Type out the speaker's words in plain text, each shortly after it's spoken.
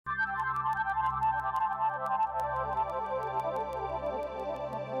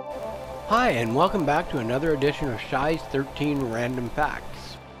Hi, and welcome back to another edition of Shy's 13 Random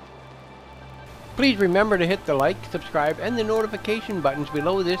Facts. Please remember to hit the like, subscribe, and the notification buttons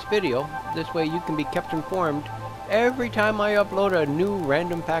below this video. This way you can be kept informed every time I upload a new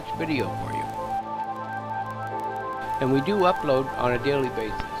Random Facts video for you. And we do upload on a daily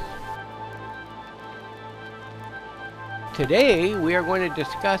basis. Today we are going to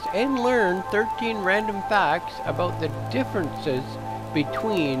discuss and learn 13 random facts about the differences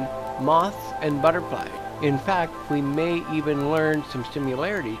between moths and butterflies. In fact, we may even learn some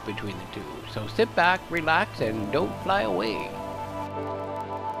similarities between the two. So sit back, relax, and don't fly away.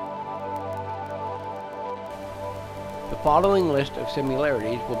 The following list of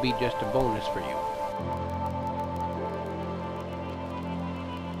similarities will be just a bonus for you.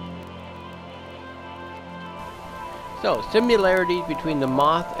 So, similarities between the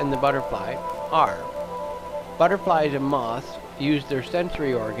moth and the butterfly are: butterflies and moths use their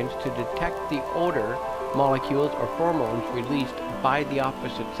sensory organs to detect the odor molecules or pheromones released by the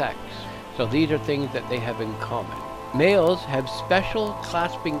opposite sex. So these are things that they have in common. Males have special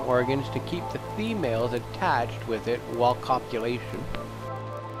clasping organs to keep the females attached with it while copulation.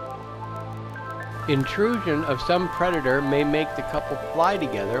 Intrusion of some predator may make the couple fly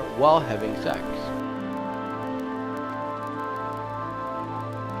together while having sex.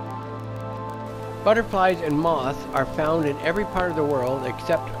 Butterflies and moths are found in every part of the world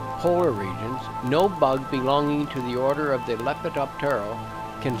except polar regions. No bug belonging to the order of the Lepidoptera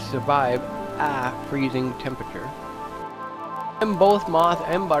can survive a freezing temperature. And both moth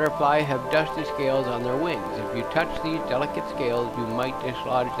and butterfly have dusty scales on their wings. If you touch these delicate scales, you might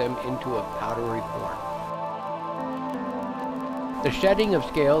dislodge them into a powdery form. The shedding of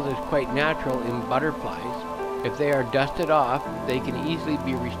scales is quite natural in butterflies. If they are dusted off, they can easily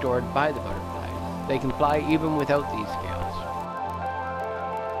be restored by the butterfly. They can fly even without these scales.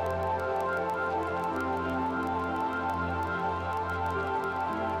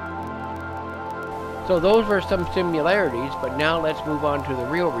 So those were some similarities, but now let's move on to the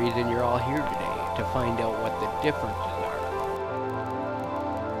real reason you're all here today, to find out what the differences are.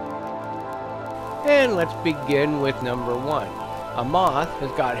 And let's begin with number one. A moth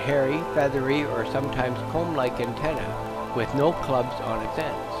has got hairy, feathery, or sometimes comb-like antennae with no clubs on its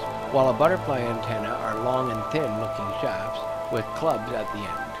ends, while a butterfly antennae are long and thin looking shafts with clubs at the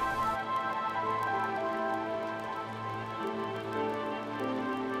end.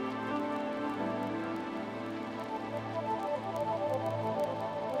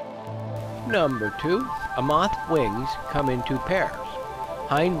 Number two, a moth's wings come in two pairs,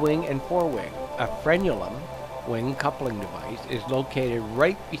 hind wing and forewing. A frenulum, wing coupling device, is located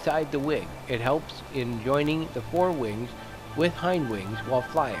right beside the wing. It helps in joining the forewings with hind wings while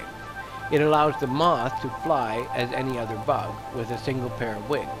flying. It allows the moth to fly as any other bug with a single pair of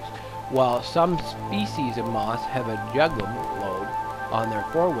wings, while some species of moths have a jugum lobe on their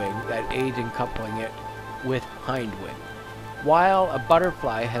forewing that aids in coupling it with hind wing. While a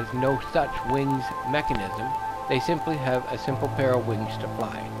butterfly has no such wings mechanism, they simply have a simple pair of wings to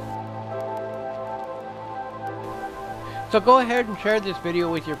fly. So go ahead and share this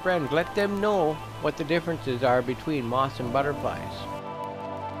video with your friends. Let them know what the differences are between moths and butterflies.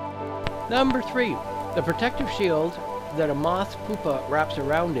 Number three, the protective shield that a moth's pupa wraps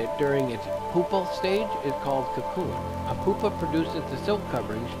around it during its pupal stage is called cocoon. A pupa produces the silk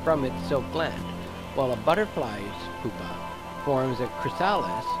coverings from its silk gland, while a butterfly's pupa forms a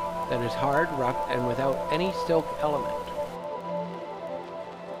chrysalis that is hard, rough, and without any silk element.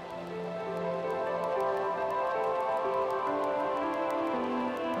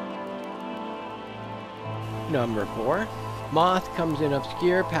 Number four, moth comes in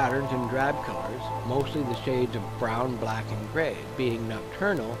obscure patterns and drab colors, mostly the shades of brown, black, and gray. Being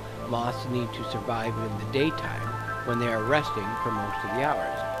nocturnal, moths need to survive in the daytime when they are resting for most of the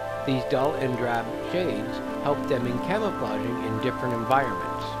hours. These dull and drab shades help them in camouflaging in different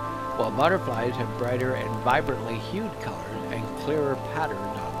environments, while butterflies have brighter and vibrantly hued colors and clearer patterns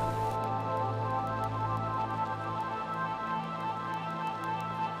on them.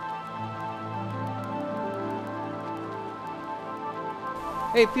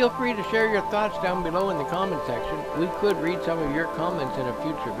 Hey, feel free to share your thoughts down below in the comment section. We could read some of your comments in a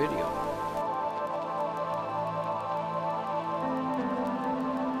future video.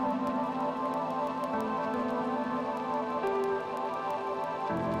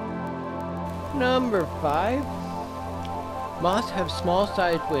 Number five, moths have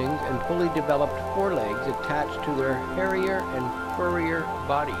small-sized wings and fully developed forelegs attached to their hairier and furrier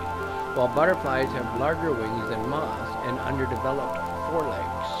bodies, while butterflies have larger wings than moths and underdeveloped forelegs.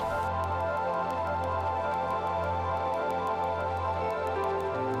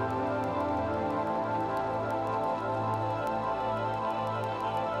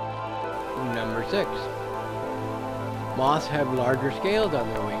 6. Moths have larger scales on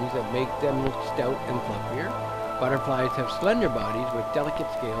their wings that make them look stout and fluffier. Butterflies have slender bodies with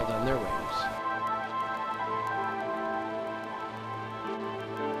delicate scales on their wings.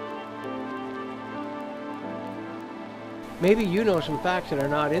 Maybe you know some facts that are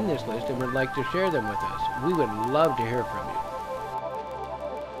not in this list and would like to share them with us. We would love to hear from you.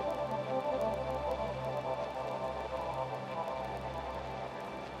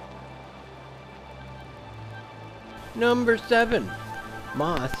 Number 7.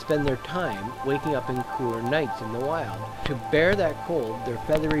 Moths spend their time waking up in cooler nights in the wild. To bear that cold, their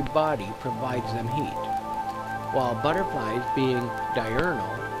feathery body provides them heat. While butterflies, being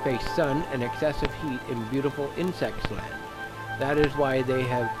diurnal, face sun and excessive heat in beautiful insect land. That is why they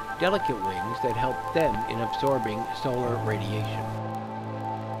have delicate wings that help them in absorbing solar radiation.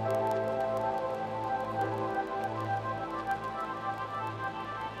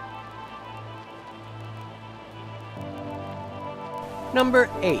 Number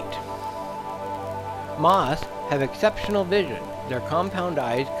 8. Moths have exceptional vision. Their compound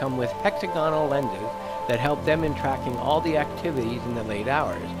eyes come with hexagonal lenses that help them in tracking all the activities in the late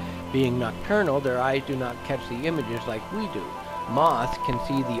hours. Being nocturnal, their eyes do not catch the images like we do. Moths can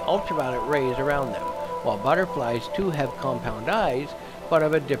see the ultraviolet rays around them, while butterflies too have compound eyes, but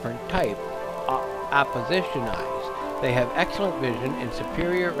of a different type, apposition eyes. They have excellent vision and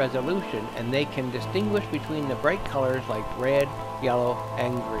superior resolution, and they can distinguish between the bright colors like red, yellow,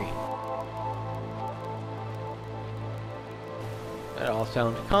 and green. That all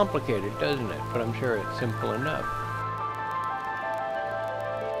sounds complicated, doesn't it? But I'm sure it's simple enough.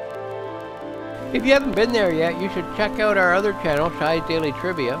 If you haven't been there yet, you should check out our other channel, Shy's Daily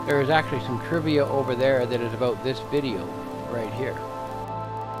Trivia. There is actually some trivia over there that is about this video right here.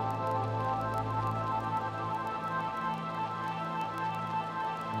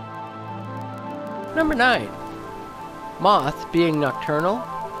 Number 9. Moths, being nocturnal,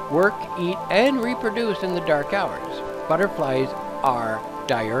 work, eat, and reproduce in the dark hours. Butterflies are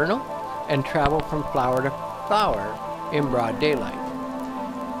diurnal and travel from flower to flower in broad daylight.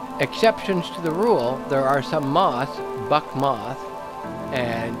 Exceptions to the rule, there are some moths, buck moth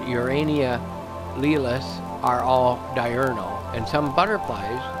and Urania lealis, are all diurnal, and some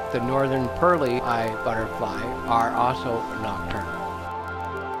butterflies, the northern pearly eye butterfly, are also nocturnal.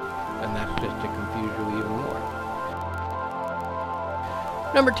 And that's just to confuse you even more.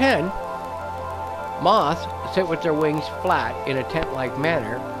 Number 10. Moths sit with their wings flat in a tent-like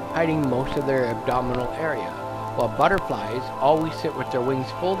manner, hiding most of their abdominal area, while butterflies always sit with their wings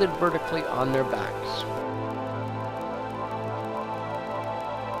folded vertically on their backs.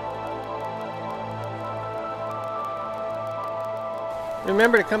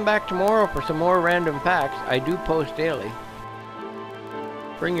 Remember to come back tomorrow for some more random facts. I do post daily.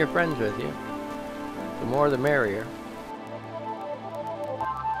 Bring your friends with you. The more the merrier.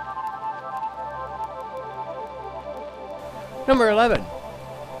 Number 11.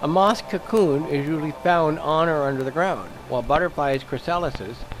 A moth's cocoon is usually found on or under the ground, while butterflies'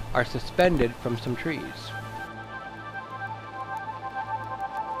 chrysalises are suspended from some trees.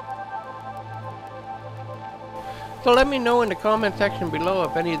 So let me know in the comment section below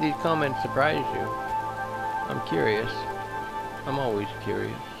if any of these comments surprised you. I'm curious. I'm always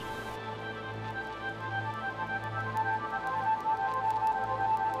curious.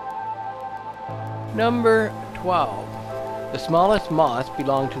 Number 12. The smallest moths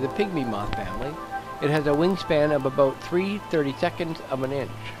belong to the pygmy moth family. It has a wingspan of about 3/32 of an inch.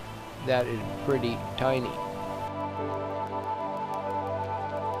 That is pretty tiny.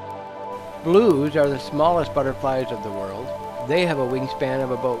 Blues are the smallest butterflies of the world. They have a wingspan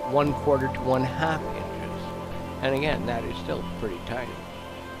of about 1/4 to 1/2 inches. And again, that is still pretty tiny.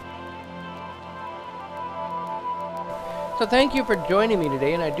 So thank you for joining me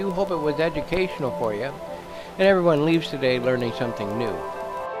today, and I do hope it was educational for you. And everyone leaves today learning something new.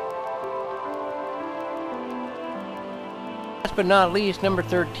 Last but not least, number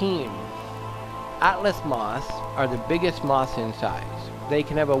 13. Atlas moths are the biggest moths in size. They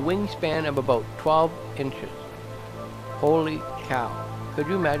can have a wingspan of about 12 inches. Holy cow. Could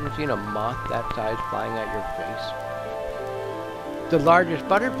you imagine seeing a moth that size flying at your face? The largest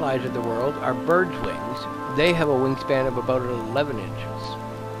butterflies of the world are birds' wings. They have a wingspan of about 11 inches.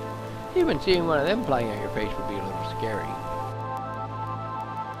 Even seeing one of them flying at your face would be a little scary.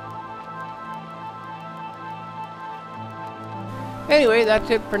 Anyway, that's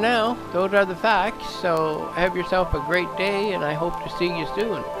it for now. Those are the facts. So have yourself a great day, and I hope to see you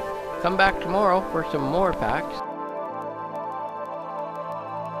soon. Come back tomorrow for some more facts.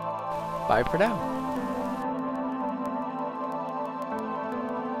 Bye for now.